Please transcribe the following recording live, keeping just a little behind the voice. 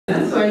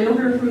so I know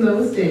her from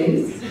those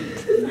days.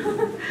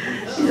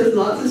 She does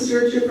lots of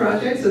stewardship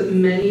projects with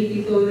many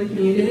people in the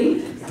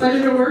community.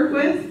 Pleasure to work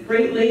with,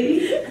 great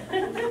lady.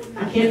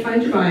 I can't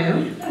find your bio.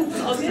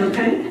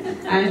 Okay.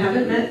 I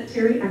haven't met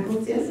Terry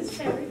Eccles yet. This is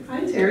Terry.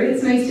 Hi Terry,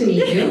 it's nice to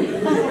meet you.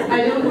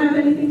 I don't have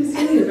anything to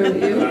say about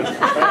you. We'll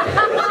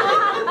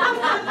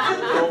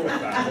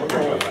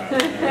go with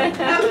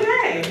that.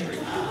 Okay.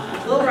 A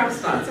little rough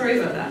spot, sorry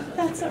about that.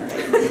 That's all right.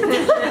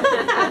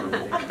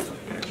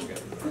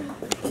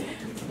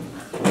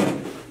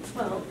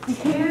 Well,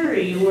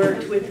 Terry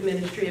worked with the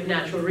Ministry of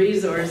Natural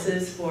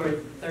Resources for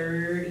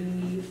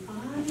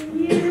 35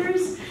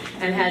 years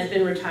and has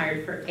been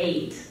retired for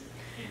 8.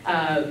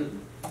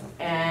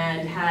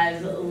 And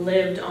has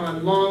lived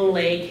on Long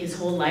Lake his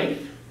whole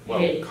life. Well,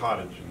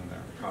 cottaging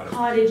there.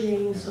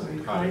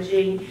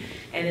 Cottaging.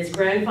 And his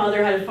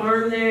grandfather had a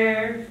farm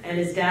there, and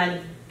his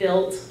dad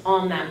built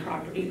on that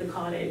property, the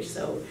cottage.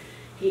 So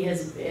he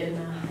has been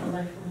a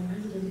lifelong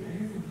resident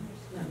there.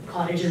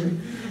 Cottager.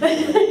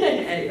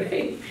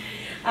 Anyway.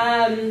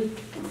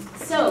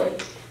 So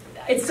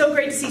it's so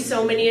great to see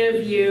so many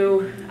of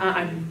you.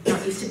 I'm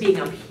not used to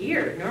being up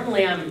here.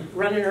 Normally I'm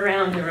running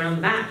around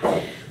the back.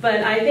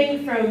 But I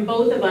think from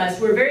both of us,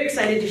 we're very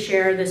excited to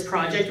share this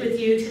project with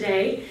you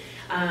today.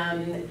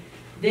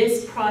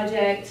 This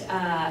project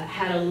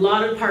had a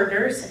lot of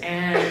partners,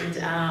 and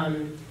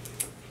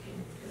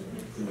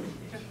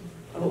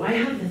oh, I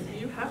have the thing.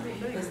 You have the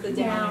thing. It's the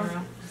down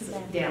arrow.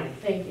 Down.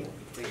 Thank you.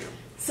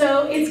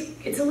 So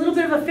it's a little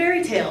bit of a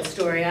fairy tale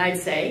story, I'd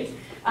say.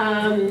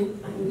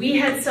 We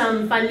had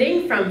some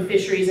funding from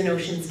Fisheries and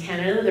Oceans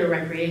Canada, the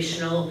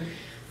Recreational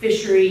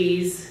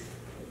Fisheries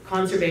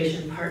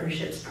Conservation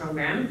Partnerships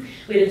Program.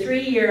 We had a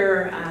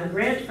 3-year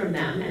grant from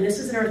them, and this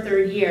was in our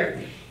 3rd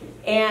year.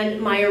 And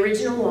my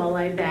original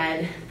walleye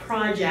bed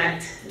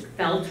project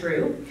fell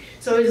through,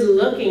 so I was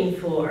looking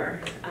for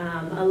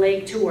a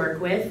lake to work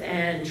with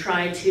and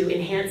try to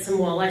enhance some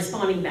walleye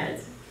spawning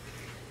beds.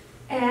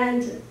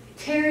 And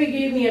Terry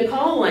gave me a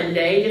call one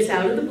day, just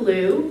out of the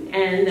blue,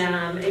 and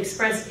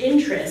expressed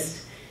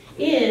interest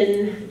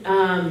in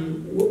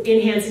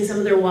enhancing some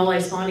of their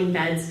walleye spawning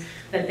beds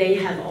that they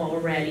have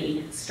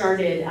already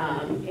started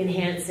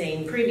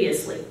enhancing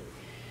previously.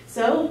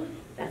 So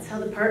that's how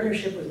the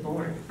partnership was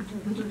born.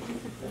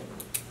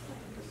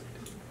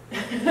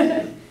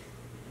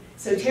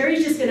 So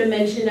Terry's just going to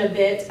mention a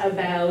bit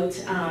about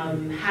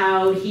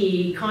how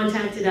he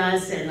contacted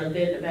us and a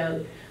bit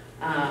about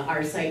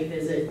our site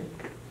visit.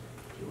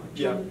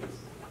 Yeah.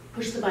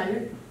 Push the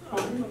button.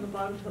 On the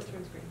bottom tilt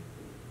turn screen.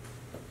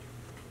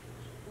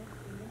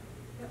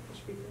 Yeah, push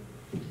speaker.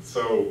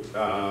 So,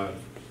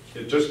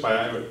 just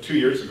by 2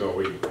 years ago,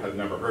 we had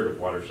never heard of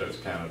Watersheds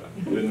Canada.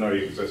 Didn't know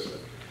you existed.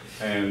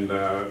 And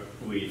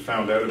we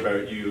found out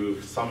about you.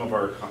 Some of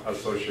our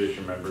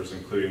association members,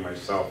 including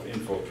myself,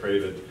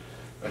 infiltrated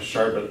a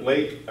Sharbot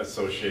Lake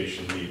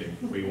Association meeting.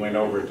 We went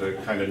over to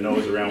kind of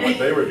nose around what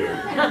they were doing.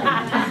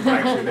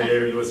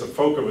 Actually,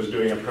 FOCA was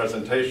doing a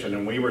presentation,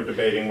 and we were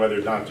debating whether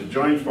or not to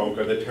join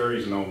FOCA. The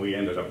Terrys know we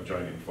ended up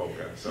joining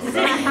FOCA. So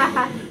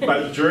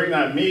but during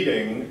that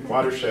meeting,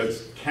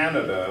 Watersheds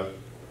Canada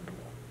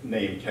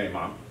name came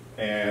up,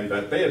 and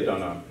that they had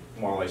done a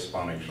walleye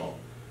spawning shoal.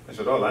 I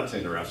said, oh, that's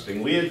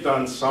interesting. We had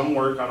done some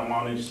work on a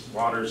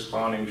water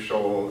spawning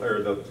shoal,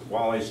 or the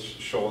walleye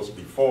shoals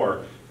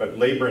before, but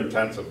labor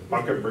intensive,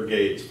 bucket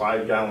brigades,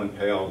 5-gallon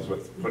pails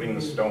with putting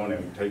the stone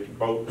in, taking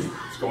boats,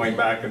 going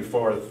back and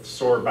forth,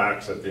 sore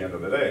backs at the end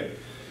of the day.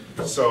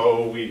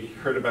 So we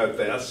heard about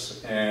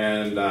this,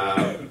 and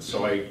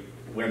so I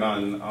went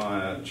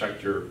on,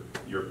 checked your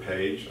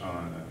page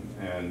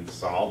and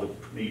saw all the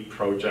neat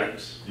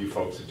projects you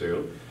folks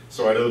do.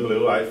 So out of the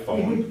blue, I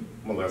phoned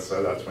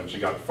Melissa. That's when she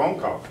got the phone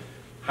call.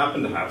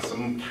 Happened to have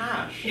some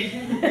cash.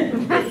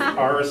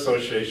 Our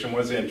association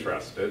was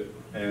interested.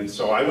 And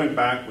so I went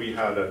back. We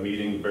had a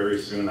meeting very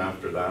soon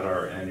after that,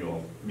 our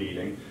annual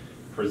meeting.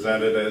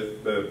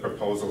 Presented the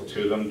proposal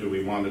to them. Do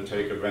we want to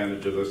take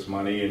advantage of this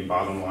money? And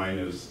bottom line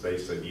is they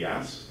said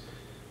yes.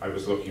 I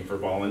was looking for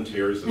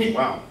volunteers as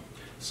well.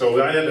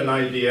 So I had an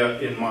idea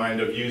in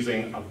mind of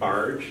using a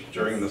barge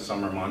during the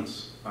summer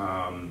months,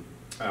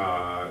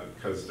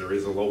 because there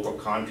is a local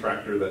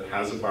contractor that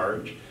has a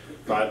barge,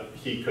 but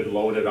he could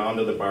load it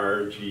onto the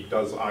barge. He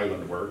does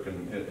island work,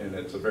 and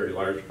it's a very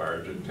large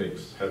barge. It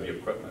takes heavy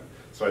equipment.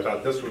 So I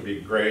thought this would be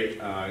great,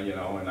 you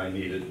know, and I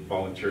needed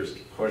volunteers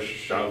to push,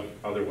 shove,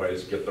 other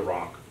ways, get the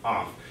rock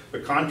off. The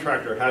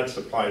contractor had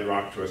supplied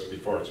rock to us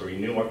before, so he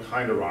knew what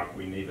kind of rock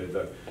we needed,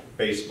 the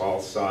baseball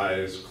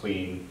size,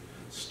 clean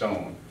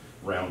stone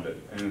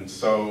rounded. And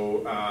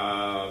so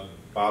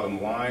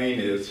bottom line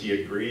is he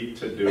agreed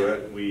to do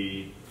it.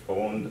 We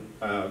phoned,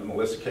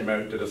 Melissa came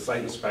out, did a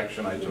site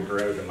inspection. I took her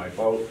out in my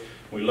boat.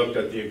 We looked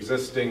at the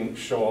existing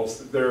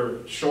shoals.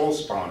 They're shoal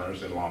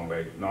spawners in Long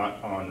Lake,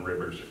 not on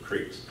rivers or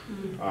creeks.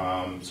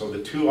 So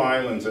the 2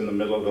 islands in the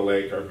middle of the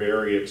lake are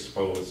very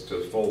exposed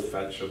to full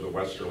fetch of the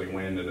westerly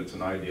wind, and it's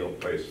an ideal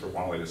place for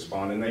walleye to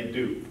spawn, and they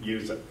do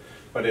use it.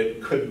 But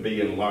it could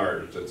be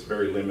enlarged. It's a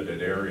very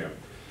limited area.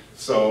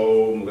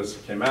 So Melissa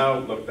came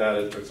out, looked at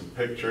it, took some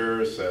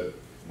pictures, said,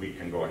 we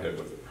can go ahead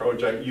with the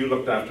project. You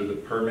looked after the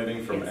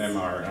permitting from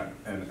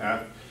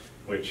MR&F,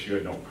 which you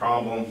had no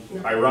problem.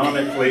 No.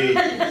 Ironically,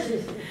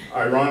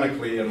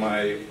 in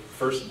my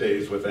first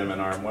days with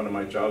M&R, one of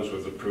my jobs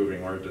was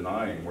approving or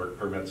denying work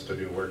permits to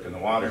do work in the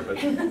water, but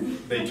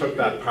they took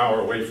that power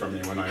away from me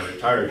when I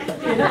retired.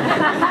 But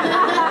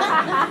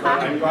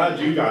I'm glad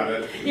you got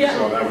it. Yeah,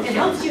 so that was it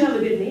helps you have a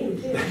good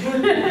name too.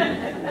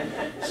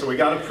 So we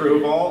got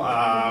approval.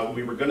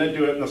 We were going to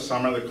do it in the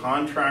summer. The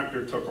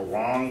contractor took a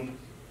long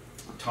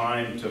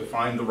time to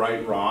find the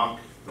right rock.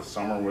 The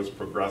summer was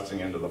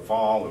progressing into the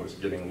fall. It was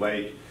getting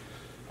late.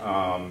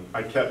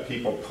 I kept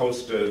people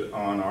posted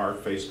on our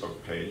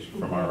Facebook page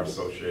from our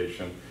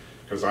association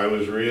because I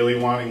was really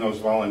wanting those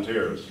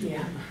volunteers.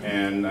 Yeah.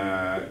 And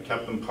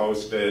kept them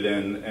posted,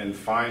 and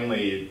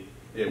finally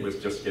it was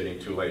just getting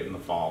too late in the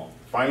fall.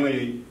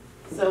 Finally.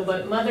 So,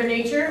 but Mother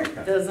Nature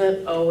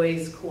doesn't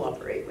always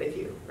cooperate with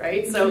you,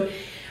 right? So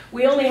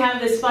we only have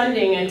this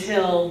funding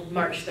until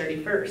March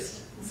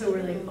 31st. So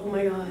we're like, oh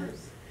my God.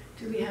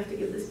 Do we have to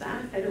give this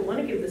back? I don't want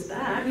to give this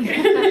back.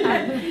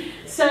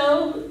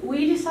 So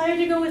we decided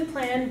to go with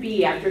Plan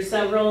B after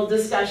several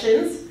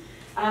discussions.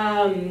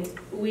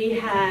 We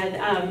had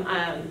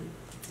Ann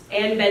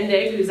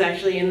Bendig, who's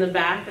actually in the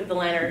back of the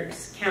Lanark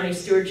County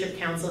Stewardship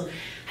Council,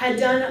 had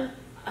done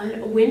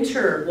a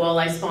winter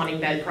walleye spawning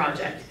bed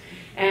project.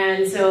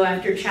 And so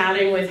after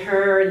chatting with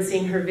her and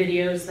seeing her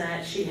videos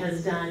that she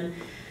has done,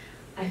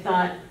 I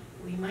thought,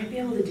 we might be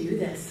able to do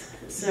this.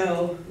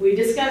 So we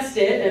discussed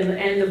it,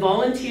 and the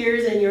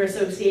volunteers in your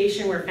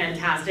association were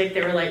fantastic.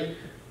 They were like,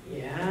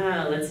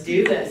 yeah, let's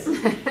do this.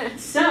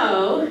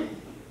 So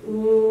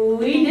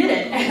we did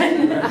it.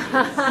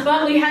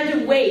 But we had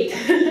to wait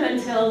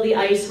until the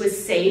ice was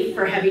safe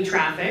for heavy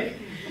traffic.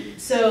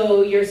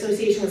 So your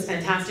association was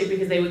fantastic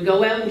because they would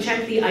go out and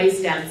check the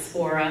ice depths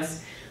for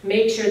us,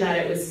 make sure that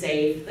it was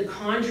safe. The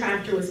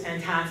contractor was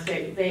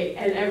fantastic.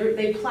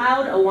 They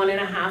plowed a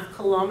 1.5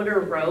 kilometer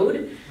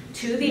road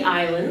to the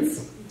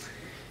islands.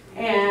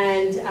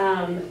 And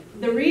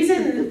the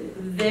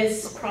reason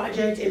this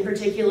project in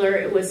particular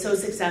it was so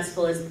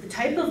successful is the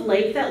type of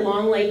lake that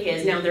Long Lake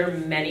is. Now there are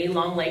many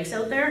Long Lakes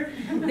out there.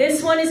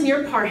 This one is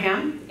near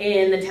Parham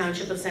in the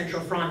township of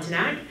Central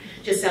Frontenac,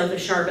 just south of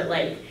Sharbot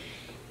Lake.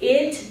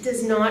 It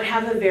does not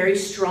have a very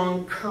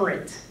strong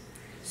current.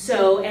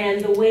 So,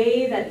 and the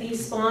way that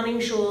these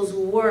spawning shoals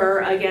were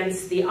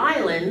against the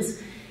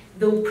islands,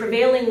 the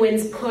prevailing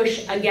winds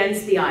push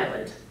against the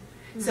island.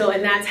 So,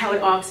 and that's how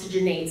it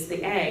oxygenates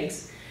the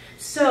eggs.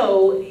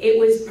 So it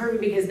was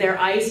perfect because their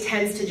ice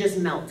tends to just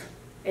melt.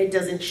 It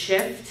doesn't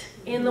shift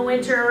in the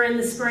winter or in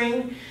the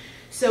spring.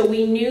 So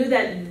we knew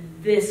that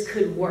this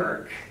could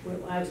work.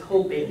 Well, I was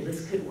hoping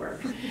this could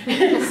work.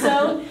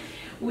 So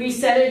we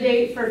set a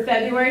date for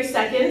February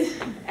 2nd,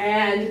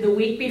 and the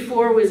week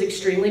before was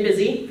extremely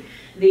busy.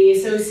 The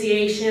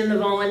association, the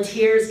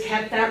volunteers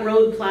kept that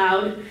road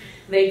plowed.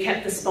 They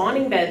kept the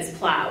spawning beds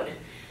plowed.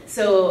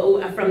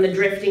 So from the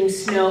drifting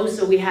snow,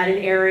 so we had an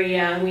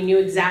area, we knew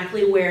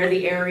exactly where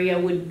the area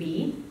would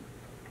be.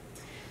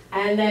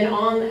 And then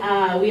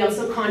we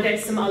also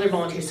contacted some other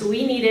volunteers. So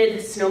we needed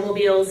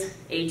snowmobiles,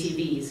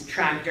 ATVs,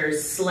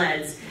 tractors,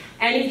 sleds,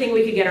 anything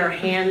we could get our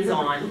hands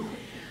on.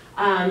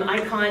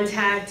 I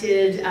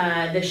contacted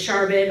the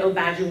Sharbot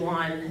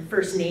Obaadjiwan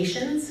First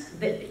Nations.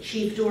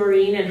 Chief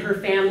Doreen and her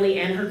family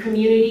and her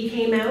community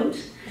came out.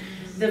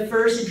 The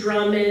first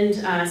Drummond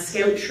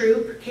Scout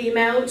troop came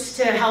out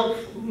to help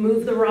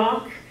move the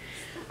rock.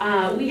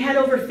 We had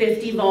over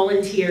 50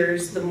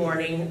 volunteers the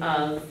morning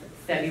of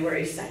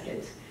February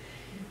 2nd.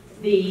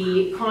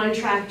 The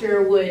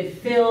contractor would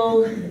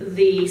fill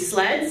the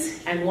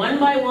sleds, and one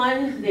by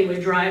one, they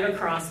would drive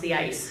across the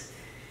ice.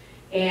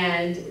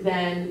 And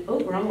then,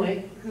 oh, wrong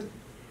way.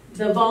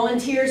 The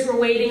volunteers were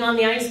waiting on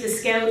the ice, the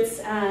Scouts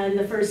and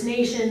the First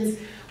Nations,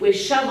 with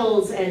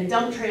shovels and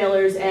dump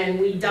trailers, and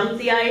we dumped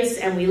the ice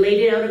and we laid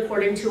it out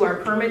according to our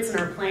permits and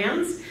our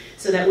plans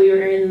so that we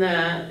were in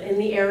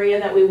the area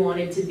that we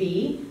wanted to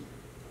be.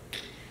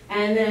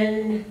 And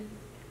then,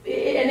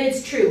 and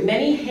it's true,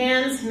 many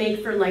hands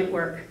make for light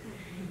work.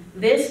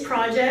 This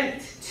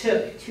project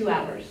took 2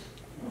 hours.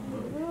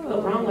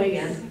 Oh, wrong way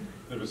again.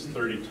 It was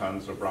 30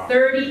 tons of rock.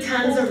 30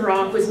 tons of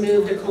rock was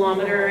moved 1.5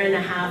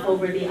 kilometers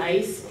over the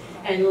ice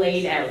and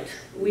laid out.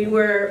 When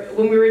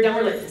we were done,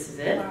 we're like, this is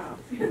it? Wow.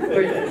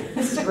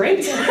 This is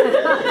great.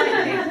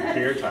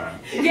 Beer time.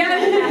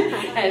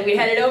 Yeah, and we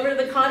headed over to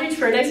the cottage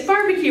for a nice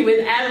barbecue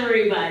with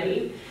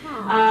everybody.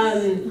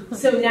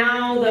 So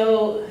now,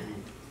 though,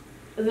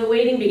 the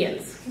waiting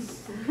begins.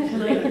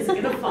 Like, is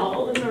it going to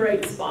fall in the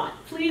right spot?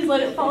 Please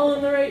let it fall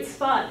in the right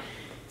spot.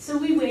 So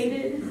we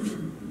waited,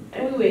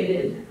 and we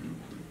waited,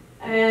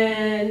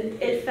 and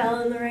it fell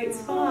in the right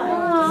spot.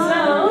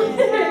 So,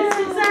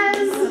 success!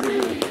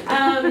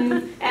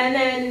 And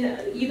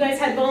then you guys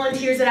had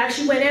volunteers that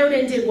actually went out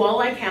and did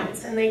walleye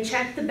counts, and they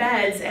checked the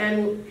beds,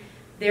 and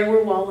there were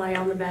walleye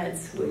on the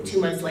beds 2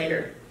 months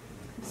later.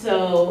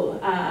 So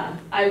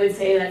I would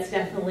say that's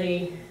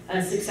definitely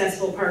a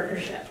successful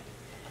partnership.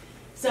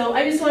 So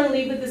I just want to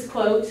leave with this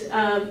quote,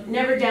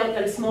 never doubt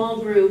that a small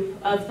group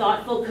of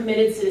thoughtful,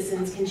 committed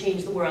citizens can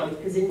change the world,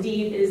 because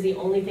indeed it is the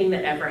only thing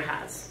that ever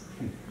has.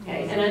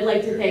 Okay? And I'd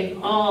like to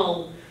thank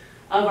all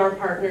of our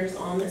partners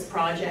on this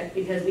project,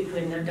 because we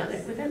couldn't have done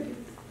it without you.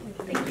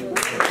 Thank you.